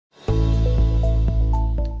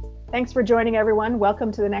Thanks for joining, everyone.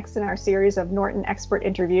 Welcome to the next in our series of Norton expert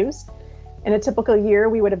interviews. In a typical year,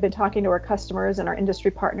 we would have been talking to our customers and our industry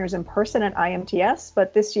partners in person at IMTS,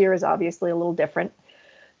 but this year is obviously a little different.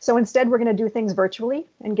 So instead, we're going to do things virtually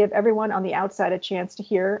and give everyone on the outside a chance to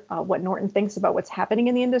hear what Norton thinks about what's happening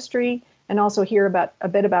in the industry and also hear a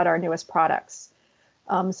bit about our newest products.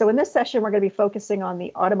 So in this session, we're going to be focusing on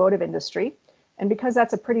the automotive industry. And because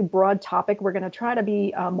that's a pretty broad topic, we're going to try to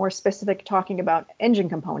be more specific, talking about engine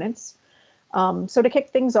components. So to kick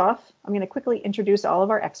things off, I'm going to quickly introduce all of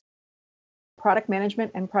our experts. Product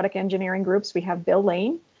management and product engineering groups. We have Bill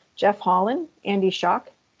Lane, Jeff Holland, Andy Schock,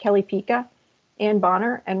 Kelly Pica, Ann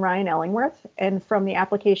Bonner, and Ryan Ellingworth. And from the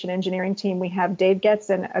application engineering team, we have Dave Getz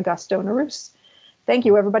and Augusto Naruse. Thank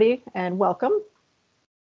you, everybody, and welcome.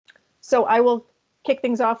 So I will kick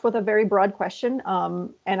things off with a very broad question,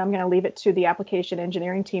 and I'm going to leave it to the application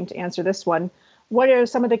engineering team to answer this one. What are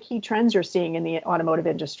some of the key trends you're seeing in the automotive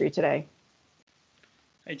industry today?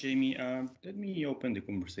 Hi, Jamie. Let me open the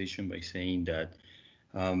conversation by saying that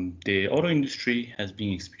the auto industry has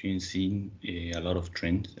been experiencing a lot of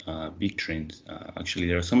trends, big trends. Actually,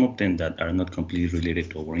 there are some of them that are not completely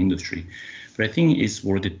related to our industry, but I think it's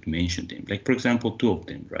worth it to mention them. Like, for example, two of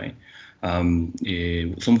them, right?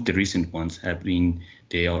 Some of the recent ones have been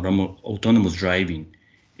the autonomous driving,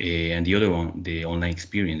 and the other one, the online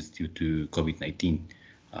experience due to COVID-19.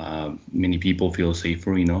 Many people feel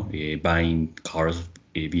safer, buying cars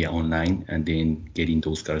via online and then getting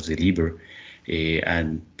those cars delivered.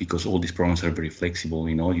 And because all these programs are very flexible,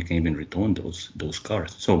 you can even return those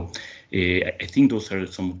cars. So I think those are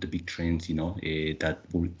some of the big trends, that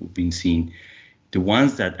we've been seeing. The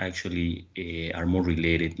ones that actually are more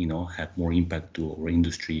related, have more impact to our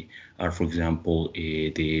industry are, for example,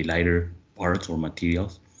 the lighter parts or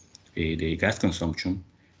materials, the gas consumption,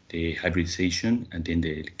 the hybridization, and then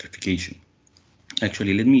the electrification.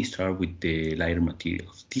 Actually, let me start with the lighter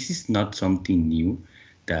materials. This is not something new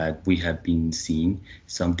that we have been seeing,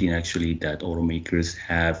 something actually that automakers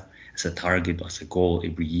have as a target, as a goal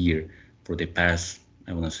every year for the past,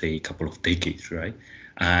 I want to say, a couple of decades, right?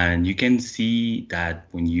 And you can see that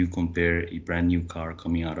when you compare a brand new car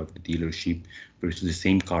coming out of the dealership versus the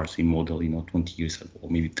same car, same model, 20 years ago, or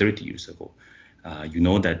maybe 30 years ago, you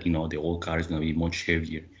know that, the old car is going to be much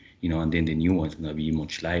heavier, and then the new one is going to be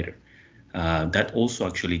much lighter. That also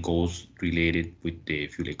actually goes related with the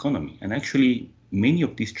fuel economy. And actually, many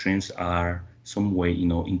of these trends are some way,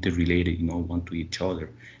 interrelated, one to each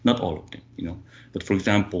other. Not all of them, But for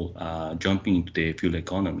example, jumping into the fuel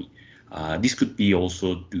economy, this could be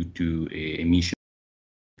also due to emission,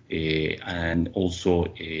 and also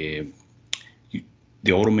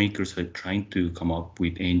the automakers are trying to come up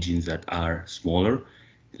with engines that are smaller,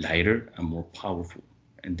 lighter, and more powerful.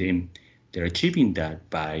 And then they're achieving that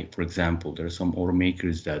by, for example, there are some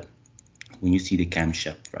automakers that when you see the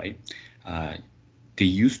camshaft, right, they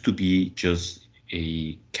used to be just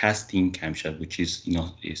a casting camshaft, which is,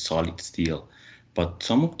 a solid steel. But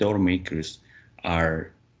some of the automakers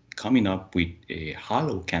are coming up with a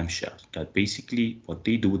hollow camshaft that basically what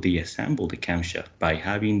they do, they assemble the camshaft by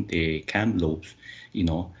having the cam lobes,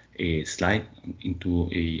 slide into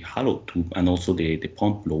a hollow tube and also the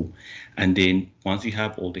pump lobe. And then once you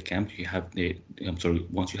have all the cams,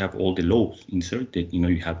 once you have all the lobes inserted,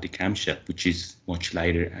 you have the camshaft, which is much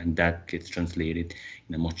lighter, and that gets translated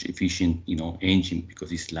in a much efficient, engine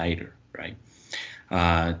because it's lighter, right?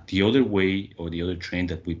 The other way or the other trend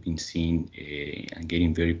that we've been seeing and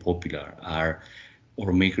getting very popular are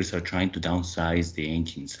automakers are trying to downsize the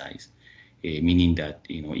engine size, meaning that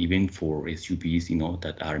even for SUVs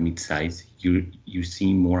that are mid-size, you're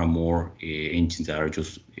seeing more and more engines that are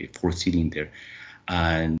just four-cylinder.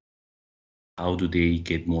 And how do they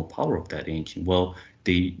get more power of that engine? Well,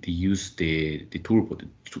 they use the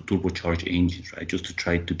turbocharged engines, right, just to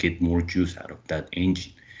try to get more juice out of that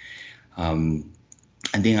engine.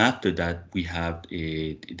 And then after that, we have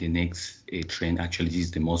the next trend. Actually, this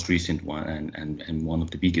is the most recent one and one of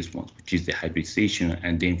the biggest ones, which is the hybridization.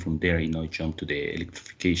 And then from there, jump to the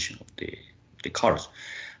electrification of the cars.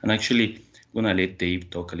 And actually, I'm going to let Dave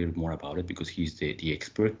talk a little more about it because he's the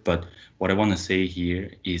expert. But what I want to say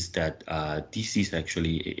here is that this is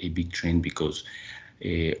actually a big trend because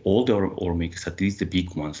all the automakers, at least the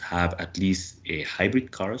big ones, have at least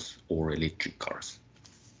hybrid cars or electric cars.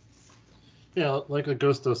 Yeah, like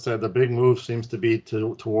Augusto said, the big move seems to be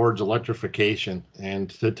towards electrification, and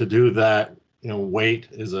to do that, weight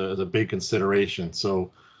is a big consideration.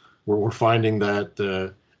 So we're finding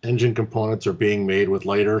that engine components are being made with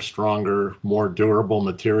lighter, stronger, more durable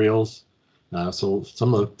materials. So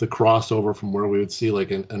some of the crossover from where we would see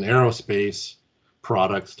like an aerospace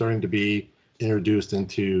product starting to be introduced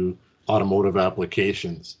into automotive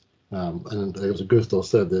applications. And as Augusto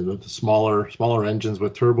said, the smaller engines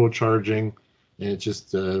with turbocharging, and it's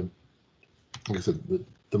just, like I said,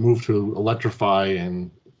 the move to electrify and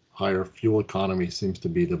higher fuel economy seems to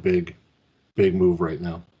be the big move right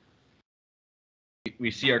now.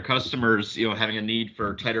 We see our customers, having a need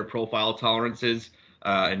for tighter profile tolerances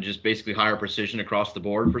and just basically higher precision across the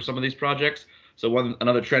board for some of these projects. So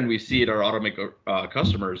another trend we see at our automaker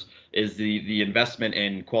customers is the investment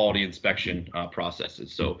in quality inspection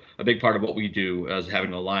processes. So a big part of what we do is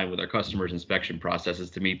having to align with our customers' inspection processes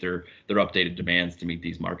to meet their updated demands to meet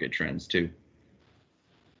these market trends too.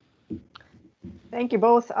 Thank you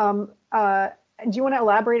both. Do you want to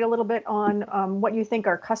elaborate a little bit on what you think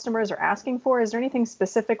our customers are asking for? Is there anything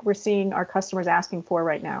specific we're seeing our customers asking for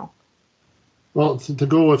right now? Well, to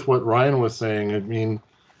go with what Ryan was saying, I mean,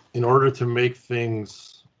 in order to make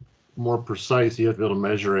things more precise, you have to be able to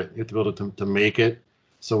measure it. You have to be able to make it.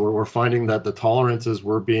 So we're finding that the tolerances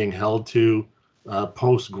we're being held to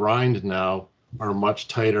post grind now are much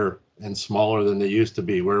tighter and smaller than they used to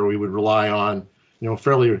be, where we would rely on,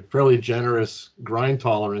 fairly generous grind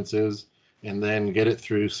tolerances and then get it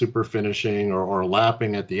through super finishing or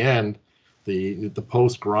lapping at the end. The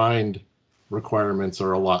post grind requirements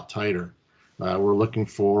are a lot tighter. We're looking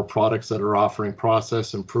for products that are offering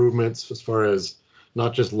process improvements as far as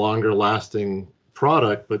not just longer lasting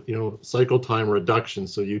product, but cycle time reduction,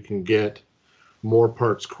 so you can get more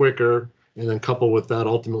parts quicker, and then couple with that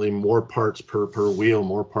ultimately more parts per wheel,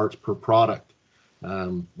 more parts per product.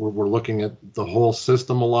 We're looking at the whole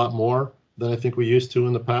system a lot more than I think we used to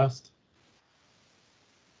in the past.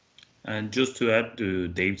 And just to add to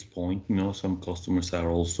Dave's point, some customers are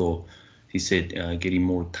also, he said, getting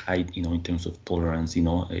more tight, in terms of tolerance,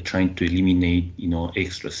 trying to eliminate,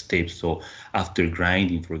 extra steps. So after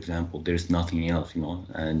grinding, for example, there's nothing else,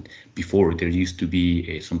 and before there used to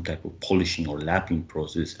be some type of polishing or lapping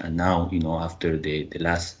process. And now, after the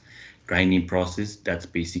last grinding process, that's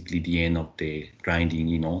basically the end of the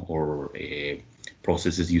grinding, or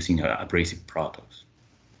processes using abrasive products.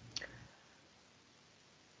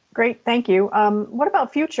 Great, thank you. What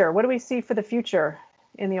about future? What do we see for the future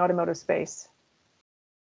in the automotive space?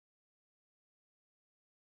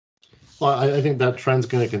 Well, I think that trend's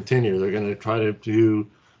going to continue. They're going to try to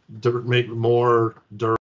make more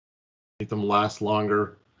durable, make them last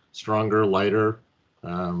longer, stronger, lighter.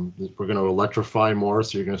 We're going to electrify more,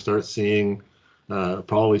 so you're going to start seeing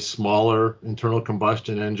probably smaller internal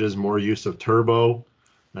combustion engines, more use of turbo.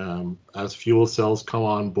 As fuel cells come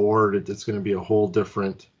on board, it's going to be a whole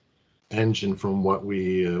different engine from what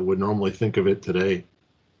we would normally think of it today.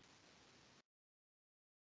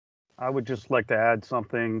 I would just like to add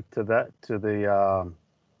something to that, to the,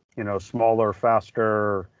 smaller,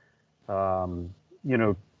 faster, don't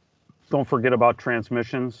forget about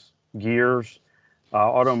transmissions, gears.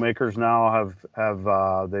 Automakers now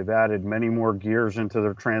they've added many more gears into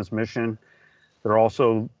their transmission. They're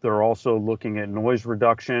also looking at noise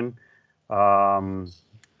reduction,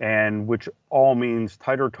 and which all means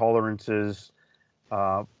tighter tolerances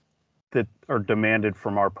that are demanded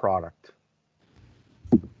from our product.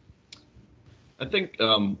 I think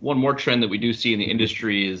one more trend that we do see in the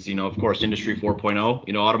industry is, of course, Industry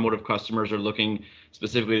 4.0. Automotive customers are looking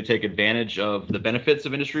specifically to take advantage of the benefits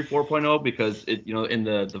of Industry 4.0 because in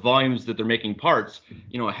the volumes that they're making parts,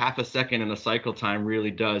 a half a second in a cycle time really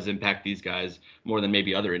does impact these guys more than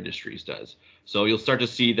maybe other industries does. So you'll start to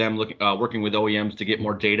see them working with OEMs to get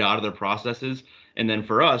more data out of their processes. And then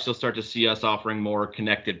for us, you'll start to see us offering more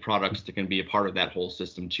connected products that can be a part of that whole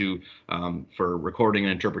system too, for recording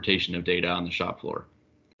and interpretation of data on the shop floor.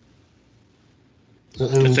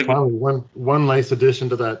 And finally, one nice addition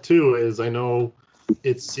to that too is I know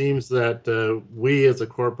it seems that we as a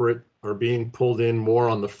corporate are being pulled in more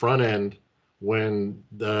on the front end when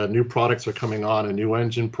the new products are coming on and new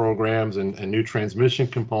engine programs and new transmission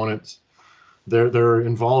components. They're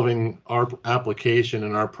involving our application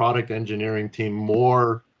and our product engineering team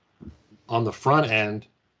more on the front end,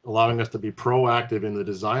 allowing us to be proactive in the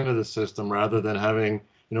design of the system rather than having,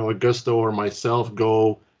 Augusto or myself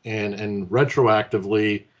go and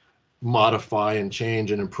retroactively modify and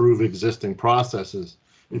change and improve existing processes.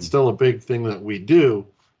 It's still a big thing that we do,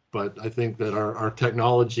 but I think that our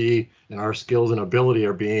technology and our skills and ability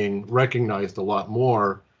are being recognized a lot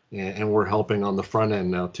more, and we're helping on the front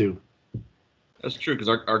end now too. That's true, because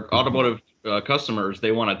our automotive customers,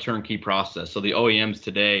 they want a turnkey process. So the OEMs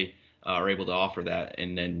today are able to offer that,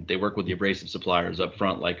 and then they work with the abrasive suppliers up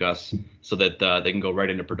front like us so that they can go right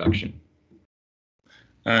into production.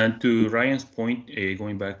 And to Ryan's point,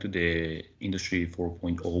 going back to the Industry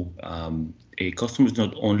 4.0, customers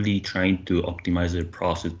not only trying to optimize their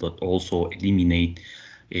process, but also eliminate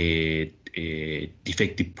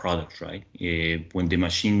defective products, right? When the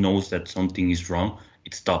machine knows that something is wrong,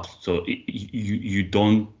 it stops. So you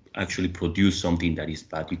don't actually produce something that is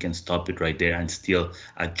bad. You can stop it right there and still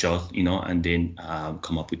adjust, and then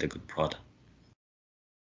come up with a good product.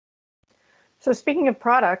 So speaking of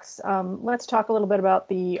products, let's talk a little bit about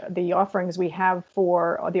the offerings we have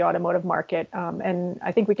for the automotive market. And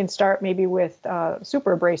I think we can start maybe with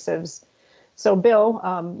super abrasives. So Bill,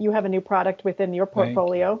 you have a new product within your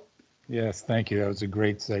portfolio. Yes, thank you. That was a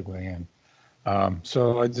great segue in.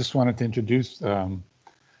 So I just wanted to introduce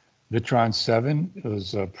Vitron 7. It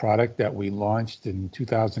was a product that we launched in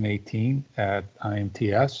 2018 at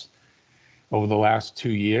IMTS. Over the last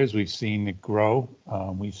 2 years, we've seen it grow.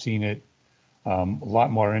 We've seen it a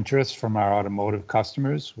lot more interest from our automotive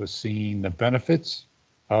customers. We're seeing the benefits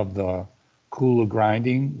of the cooler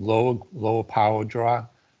grinding, lower power draw,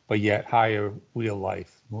 but yet higher wheel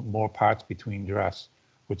life, more parts between dress,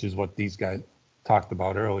 which is what these guys talked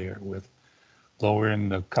about earlier with lowering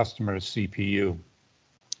the customer's CPU.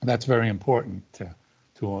 That's very important to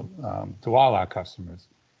all our customers.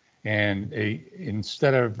 And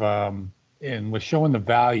instead of, and we're showing the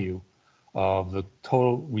value of the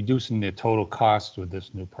total, reducing the total cost with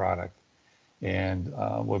this new product. And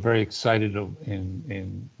we're very excited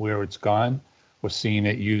in where it's gone. We're seeing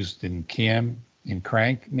it used in cam, in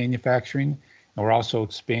crank manufacturing, and we're also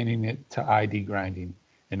expanding it to ID grinding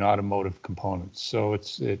in automotive components. So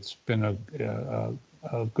it's been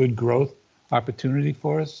a good growth opportunity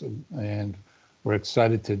for us, and we're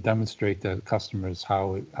excited to demonstrate to customers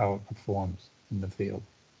how it performs in the field.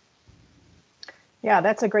 Yeah,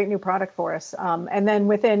 that's a great new product for us. And then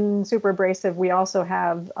within super abrasive, we also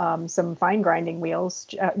have some fine grinding wheels.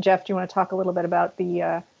 Jeff, do you want to talk a little bit about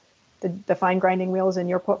the fine grinding wheels in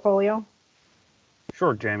your portfolio?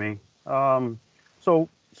 Sure, Jamie. So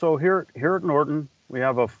here at Norton, we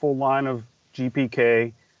have a full line of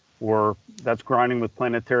GPK, or that's grinding with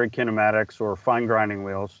planetary kinematics or fine grinding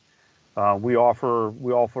wheels. We offer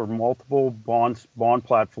multiple bond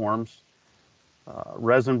platforms,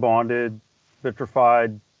 resin bonded,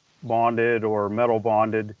 vitrified bonded, or metal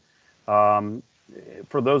bonded. For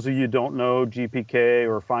those of you who don't know GPK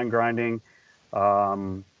or fine grinding,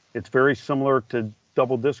 it's very similar to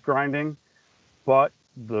double disc grinding, but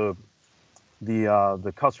the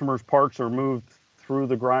customer's parts are moved through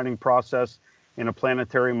the grinding process in a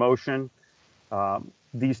planetary motion.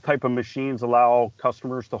 These type of machines allow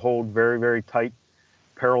customers to hold very, very tight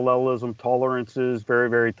parallelism tolerances, very,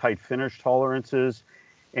 very tight finish tolerances,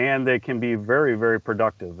 and they can be very, very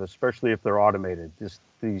productive, especially if they're automated.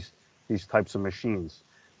 These types of machines.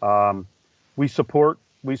 We support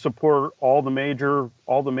all the major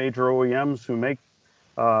OEMs who make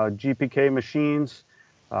GPK machines.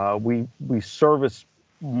 We service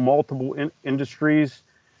multiple industries,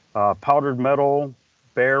 powdered metal,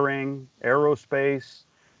 bearing, aerospace,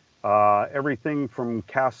 everything from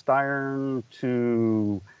cast iron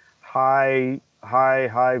to high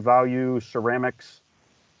value ceramics.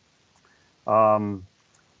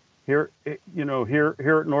 Here at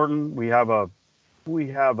Norton, we have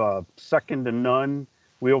a second to none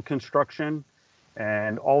wheel construction,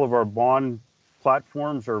 and all of our bond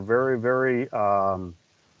platforms are very, very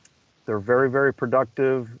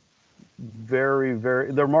productive.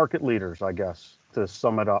 They're market leaders, I guess, to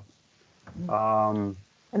sum it up. And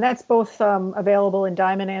that's both available in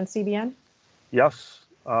Diamond and CBN? Yes,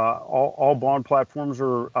 all bond platforms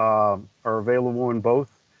are available in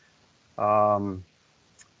both.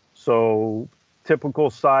 So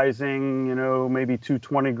typical sizing, maybe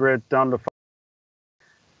 220 grit down to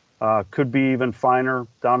could be even finer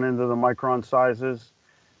down into the micron sizes.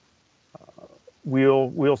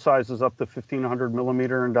 Wheel sizes up to 1500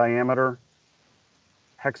 millimeter in diameter.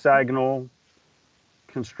 Hexagonal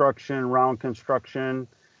construction, round construction,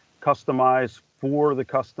 customized for the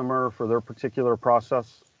customer for their particular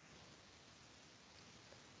process.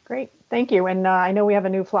 Great, thank you. And I know we have a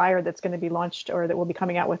new flyer that's going to be launched, or that we'll be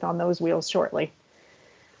coming out with on those wheels shortly.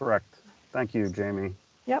 Correct. Thank you, Jamie.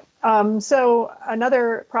 Yep. So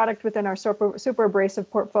another product within our super abrasive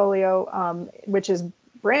portfolio, which is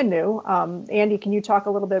brand new. Andy, can you talk a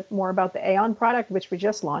little bit more about the Aeon product, which we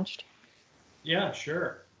just launched? Yeah,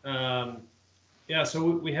 sure. Yeah, so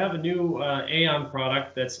we have a new Aeon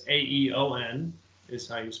product. That's AEON is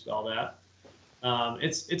how you spell that.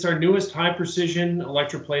 It's our newest high precision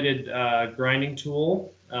electroplated grinding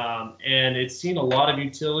tool, and it's seen a lot of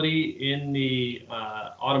utility in the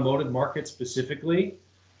automotive market specifically.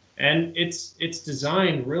 And it's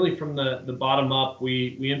designed really from the bottom up.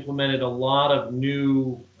 We implemented a lot of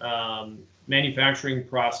new manufacturing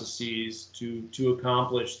processes to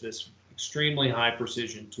accomplish this extremely high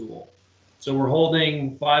precision tool. So we're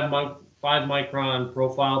holding 5 micron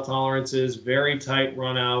profile tolerances, very tight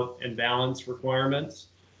run out and balance requirements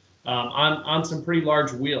on some pretty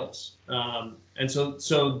large wheels. And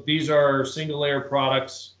so these are single layer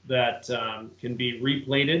products that can be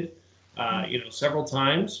replated, several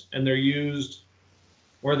times, and they're used,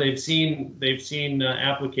 or they've seen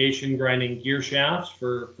application grinding gear shafts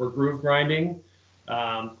for groove grinding,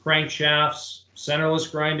 crankshafts,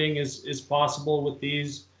 centerless grinding is possible with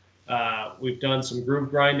these. We've done some groove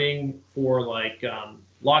grinding for like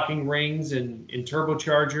locking rings in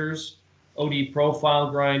turbochargers, OD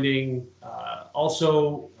profile grinding,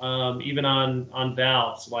 also even on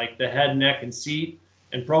valves like the head, neck, and seat,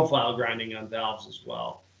 and profile grinding on valves as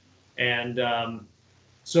well. And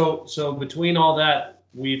so between all that,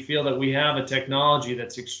 we feel that we have a technology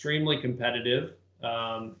that's extremely competitive,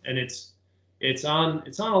 and it's on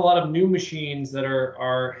a lot of new machines that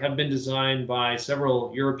have been designed by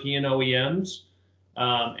several European OEMs,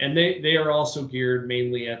 and they are also geared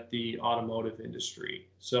mainly at the automotive industry.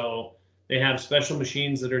 So they have special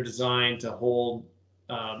machines that are designed to hold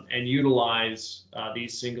and utilize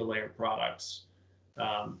these single layer products,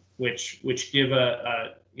 which give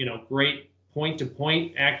a great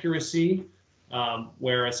point-to-point accuracy,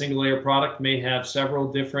 where a single layer product may have several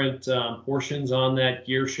different portions on that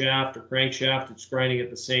gear shaft or crankshaft that's grinding at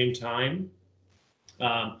the same time.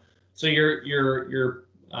 So you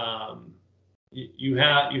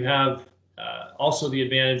have also the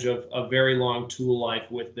advantage of very long tool life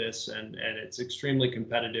with this, and it's extremely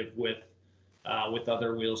competitive with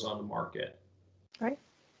other wheels on the market. Right.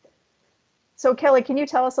 So Kelly, can you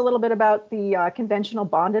tell us a little bit about the conventional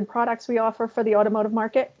bonded products we offer for the automotive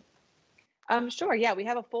market? Sure. Yeah, we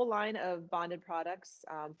have a full line of bonded products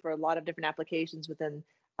for a lot of different applications within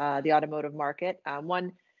the automotive market.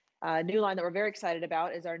 One new line that we're very excited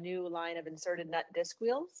about is our new line of inserted nut disc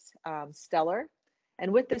wheels, Stellar.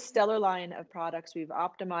 And with this Stellar line of products, we've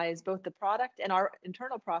optimized both the product and our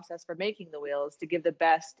internal process for making the wheels to give the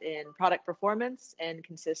best in product performance and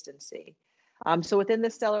consistency. So within the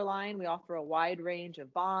Stellar line, we offer a wide range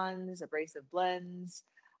of bonds, abrasive blends,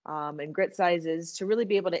 and grit sizes to really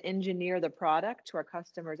be able to engineer the product to our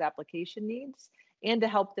customers' application needs and to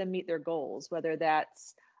help them meet their goals, whether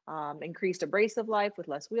that's increased abrasive life with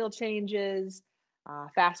less wheel changes,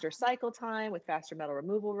 faster cycle time with faster metal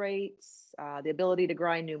removal rates, the ability to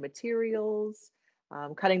grind new materials,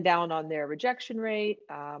 cutting down on their rejection rate,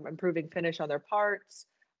 improving finish on their parts,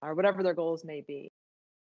 or whatever their goals may be.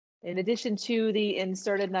 In addition to the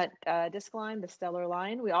inserted nut disc line, the Stellar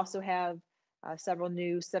line, we also have several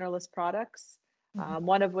new centerless products,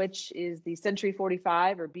 one of which is the Century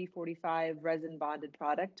 45 or B45 resin bonded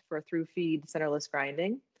product for through feed centerless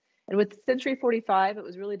grinding. And with Century 45, it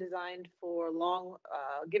was really designed for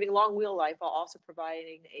giving long wheel life while also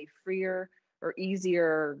providing a freer or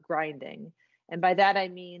easier grinding. And by that, I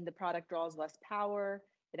mean the product draws less power.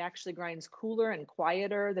 It actually grinds cooler and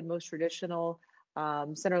quieter than most traditional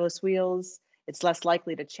centerless wheels. It's less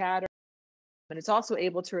likely to chatter. And it's also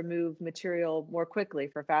able to remove material more quickly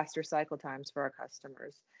for faster cycle times for our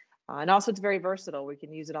customers. And also it's very versatile. We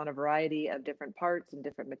can use it on a variety of different parts and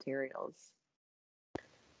different materials.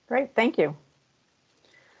 Great, thank you.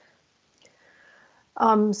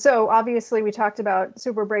 So obviously we talked about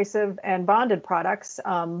super abrasive and bonded products,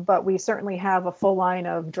 but we certainly have a full line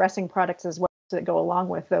of dressing products as well that go along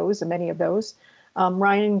with those, and many of those.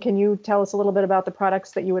 Ryan, can you tell us a little bit about the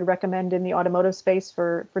products that you would recommend in the automotive space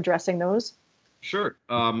for dressing those? Sure.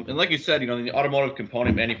 And like you said, in the automotive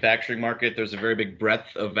component manufacturing market, there's a very big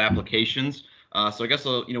breadth of applications. So I guess,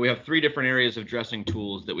 we have 3 different areas of dressing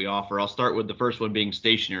tools that we offer. I'll start with the first one being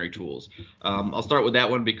stationary tools. I'll start with that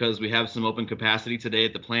one because we have some open capacity today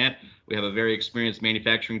at the plant. We have a very experienced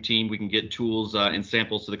manufacturing team. We can get tools and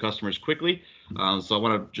samples to the customers quickly. So I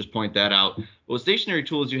want to just point that out. Well, with stationary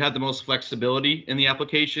tools, you have the most flexibility in the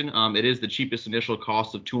application. It is the cheapest initial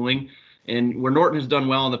cost of tooling. And where Norton has done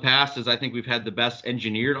well in the past is I think we've had the best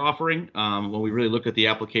engineered offering when we really look at the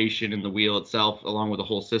application and the wheel itself along with the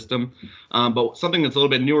whole system. But something that's a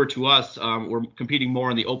little bit newer to us, we're competing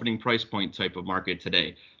more in the opening price point type of market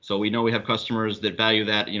today. So we know we have customers that value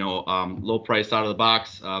that, low price out of the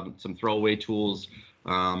box, some throwaway tools.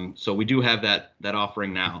 So we do have that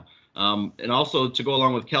offering now. And also to go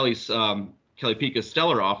along with Kelly Pica's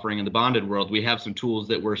Stellar offering in the bonded world, we have some tools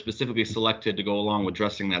that were specifically selected to go along with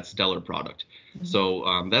dressing that Stellar product.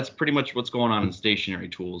 So that's pretty much what's going on in stationary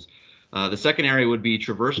tools. The second area would be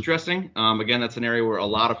traverse dressing. Again, that's an area where a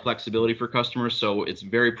lot of flexibility for customers, so it's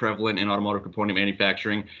very prevalent in automotive component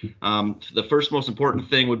manufacturing. The first most important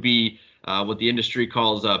thing would be what the industry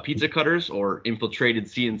calls pizza cutters or infiltrated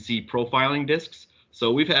CNC profiling discs.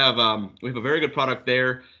 So we have a very good product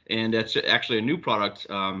there, and it's actually a new product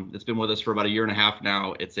that's been with us for about 1.5 years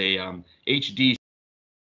now. It's a HD.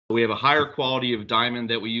 We have a higher quality of diamond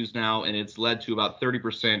that we use now, and it's led to about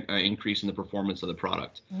 30% increase in the performance of the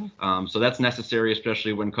product. So that's necessary,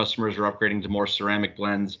 especially when customers are upgrading to more ceramic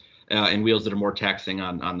blends and wheels that are more taxing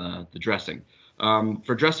on the dressing.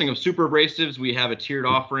 For dressing of super abrasives, we have a tiered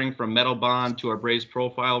offering from metal bond to our brazed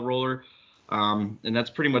profile roller. And that's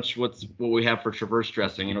pretty much what we have for traverse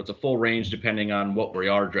dressing. It's a full range depending on what we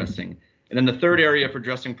are dressing. And then the third area for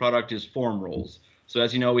dressing product is form rolls. So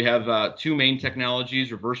as you know, we have 2 main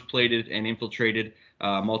technologies, reverse plated and infiltrated,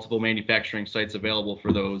 multiple manufacturing sites available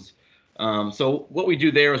for those. So what we do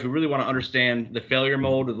there is we really want to understand the failure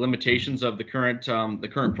mode, the limitations of the current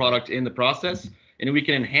product in the process, and we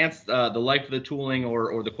can enhance the life of the tooling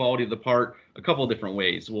or the quality of the part a couple of different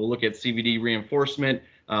ways. We'll look at CVD reinforcement,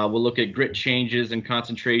 we'll look at grit changes and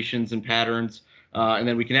concentrations and patterns, and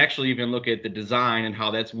then we can actually even look at the design and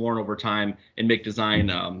how that's worn over time and make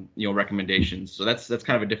design recommendations. So that's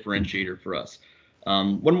kind of a differentiator for us.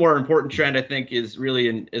 One more important trend, I think, is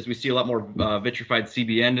really, as we see a lot more vitrified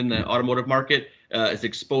CBN in the automotive market, is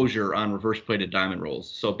exposure on reverse plated diamond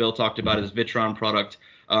rolls. So Bill talked about his Vitron product.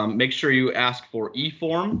 Make sure you ask for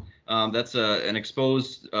E-form. That's an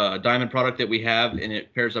exposed diamond product that we have, and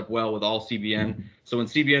it pairs up well with all CBN. So in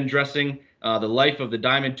CBN dressing, the life of the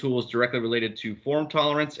diamond tool is directly related to form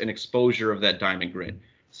tolerance and exposure of that diamond grid.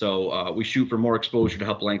 So we shoot for more exposure to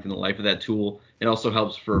help lengthen the life of that tool. It also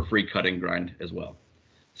helps for free cutting grind as well.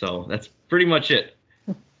 So that's pretty much it.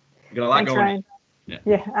 Got a lot Thanks, going. Ryan.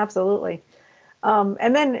 Yeah, absolutely.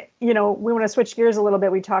 And then, we want to switch gears a little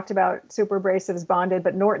bit. We talked about super abrasives, bonded,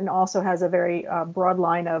 but Norton also has a very broad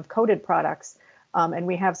line of coated products. And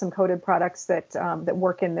we have some coated products that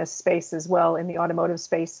work in this space as well, in the automotive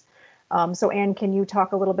space. So Ann, can you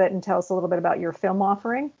talk a little bit and tell us a little bit about your film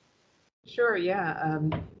offering? Sure, yeah.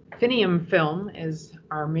 Finium film is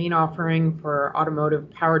our main offering for automotive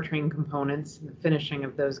powertrain components, the finishing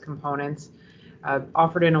of those components,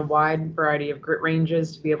 offered in a wide variety of grit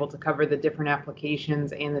ranges to be able to cover the different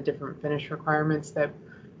applications and the different finish requirements that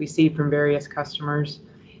we see from various customers.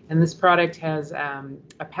 And this product has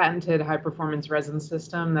a patented high-performance resin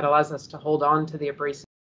system that allows us to hold on to the abrasive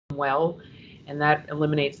well, and that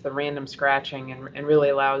eliminates the random scratching and really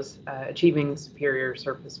allows achieving superior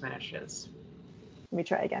surface finishes. Let me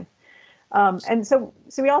try again. And so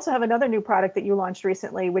we also have another new product that you launched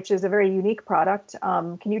recently, which is a very unique product.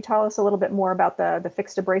 Can you tell us a little bit more about the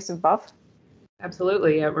fixed abrasive buff?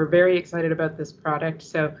 Absolutely. We're very excited about this product.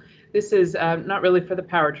 So this is not really for the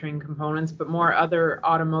powertrain components, but more other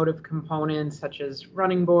automotive components such as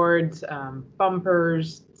running boards,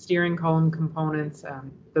 bumpers, steering column components,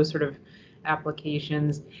 those sort of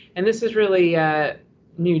applications. And this is really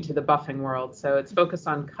new to the buffing world. So it's focused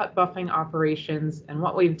on cut buffing operations. And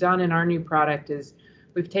what we've done in our new product is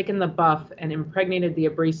we've taken the buff and impregnated the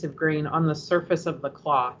abrasive grain on the surface of the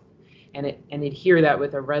cloth and adhere that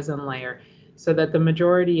with a resin layer so that the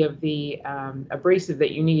majority of the abrasive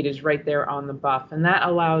that you need is right there on the buff. And that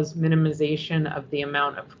allows minimization of the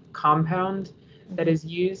amount of compound that is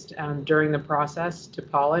used during the process to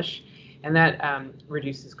polish. And that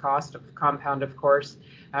reduces cost of compound, of course,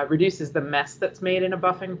 reduces the mess that's made in a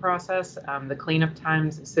buffing process, the cleanup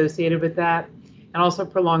times associated with that, and also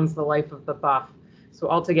prolongs the life of the buff. So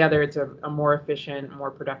altogether, it's a more efficient,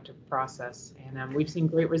 more productive process. And we've seen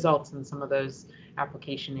great results in some of those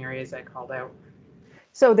application areas I called out.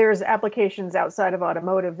 So there's applications outside of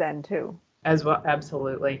automotive then too? As well,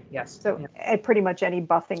 absolutely, yes. So at pretty much any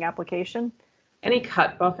buffing application? Any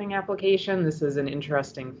cut buffing application, this is an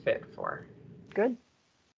interesting fit for. Good.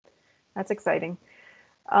 That's exciting.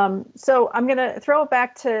 So I'm going to throw it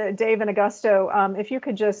back to Dave and Augusto. If you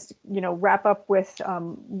could just, wrap up with,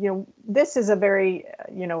 this is a very,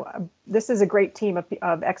 this is a great team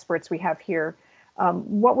of experts we have here.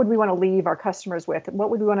 What would we want to leave our customers with? What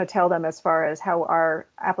would we want to tell them as far as how our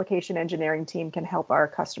application engineering team can help our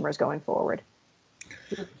customers going forward?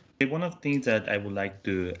 One of the things that I would like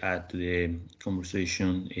to add to the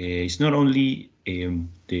conversation is not only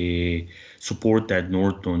the support that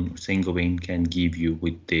Norton Saint-Gobain can give you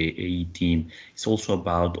with the AE team, it's also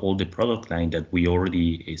about all the product line that we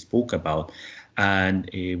already spoke about. And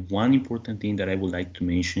one important thing that I would like to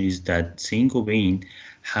mention is that Saint-Gobain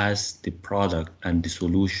has the product and the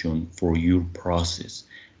solution for your process.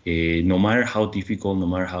 no matter how difficult, no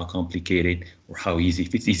matter how complicated or how easy.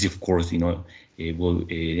 If it's easy, of course,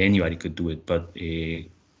 anybody could do it. But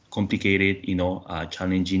complicated,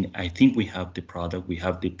 challenging. I think we have the product, we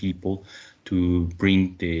have the people to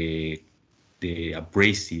bring the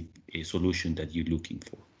abrasive solution that you're looking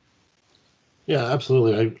for. Yeah,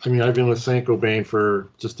 absolutely. I mean, I've been with Saint-Gobain for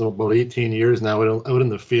just about 18 years now, out in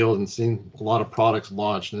the field and seen a lot of products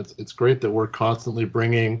launched. And it's great that we're constantly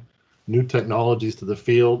bringing new technologies to the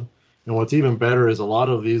field. And what's even better is a lot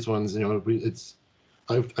of these ones,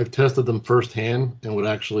 I've tested them firsthand and would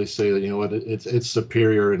actually say that, it's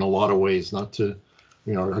superior in a lot of ways, not to,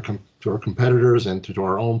 to our competitors and to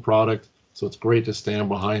our own product. So it's great to stand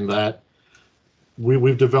behind that.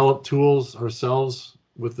 We've developed tools ourselves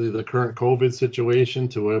with the current COVID situation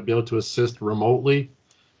to be able to assist remotely.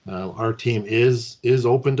 Our team is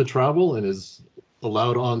open to travel and is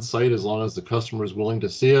allowed on site as long as the customer is willing to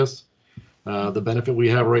see us. The benefit we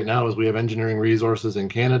have right now is we have engineering resources in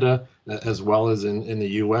Canada as well as in the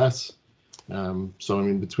US. So I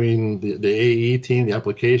mean, between the AE team, the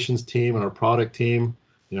applications team, and our product team,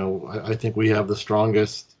 I think we have the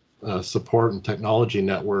strongest support and technology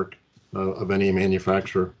network of any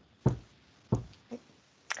manufacturer.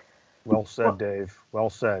 Well said, Dave. Well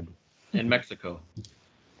said. In Mexico.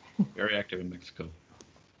 Very active in Mexico.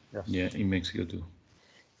 Yes. Yeah, in Mexico too.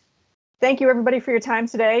 Thank you, everybody, for your time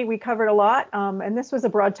today. We covered a lot, and this was a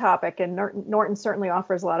broad topic, and Norton certainly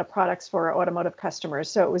offers a lot of products for our automotive customers.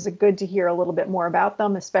 So it was good to hear a little bit more about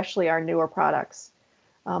them, especially our newer products.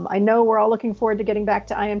 I know we're all looking forward to getting back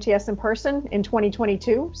to IMTS in person in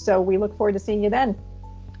 2022, so we look forward to seeing you then.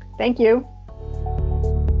 Thank you.